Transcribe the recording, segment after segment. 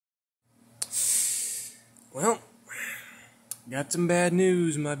Well, got some bad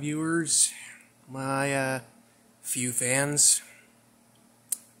news, my viewers, my few fans.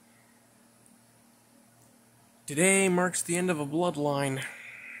 Today marks the end of a bloodline,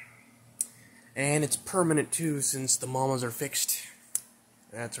 and it's permanent too, since the mamas are fixed.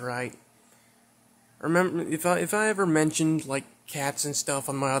 That's right. Remember, if I ever mentioned like cats and stuff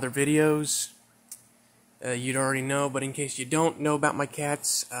on my other videos, you'd already know. But in case you don't know about my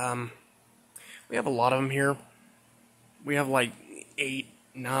cats, we have a lot of them here. We have like 8,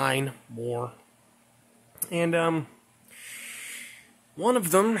 9 more. And, one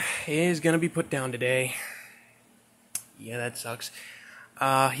of them is gonna be put down today. Yeah, that sucks.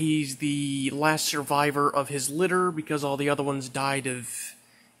 He's the last survivor of his litter because all the other ones died of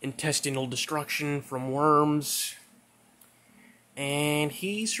intestinal destruction from worms. And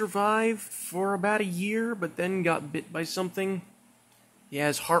he survived for about a year, but then got bit by something. He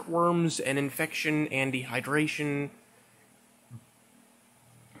has heartworms, an infection, and dehydration.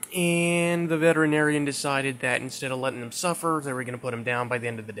 And the veterinarian decided that instead of letting him suffer, they were going to put him down by the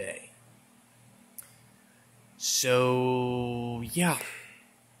end of the day. So, yeah.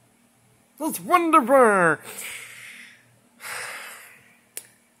 That's wonderful!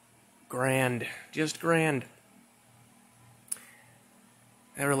 Grand. Just grand.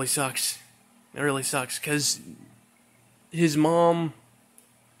 That really sucks. That really sucks, because his mom,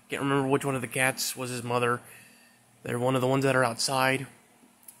 can't remember which one of the cats was his mother. They're one of the ones that are outside.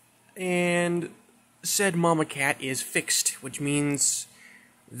 And said mama cat is fixed, which means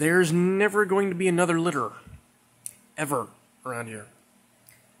there's never going to be another litter. Ever. Around here.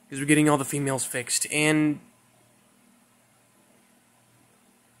 Because we're getting all the females fixed. And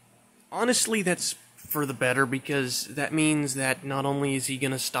honestly, that's for the better, because that means that not only is he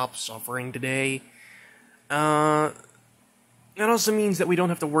going to stop suffering today, it also means that we don't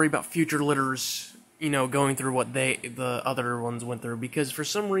have to worry about future litters, you know, going through what the other ones went through. Because for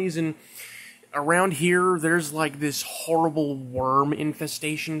some reason, around here, there's like this horrible worm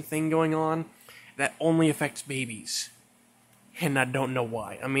infestation thing going on that only affects babies. And I don't know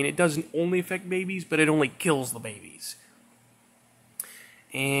why. I mean, it doesn't only affect babies, but it only kills the babies.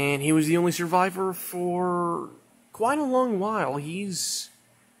 And he was the only survivor for quite a long while.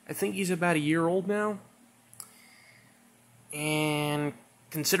 I think he's about a year old now. And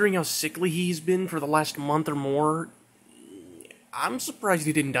considering how sickly he's been for the last month or more, I'm surprised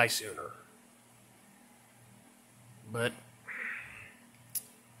he didn't die sooner. But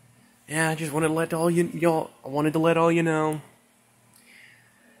yeah, I just wanted to let all you know.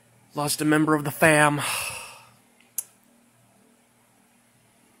 Lost a member of the fam.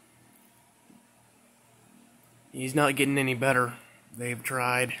 He's not getting any better. They've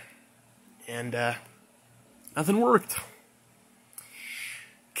tried. And, nothing worked.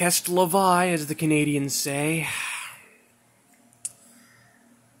 Qu'est la vie, as the Canadians say.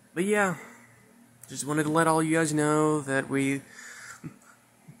 But yeah, just wanted to let all you guys know that we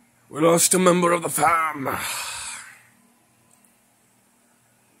lost a member of the fam.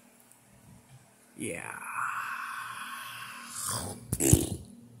 Yeah.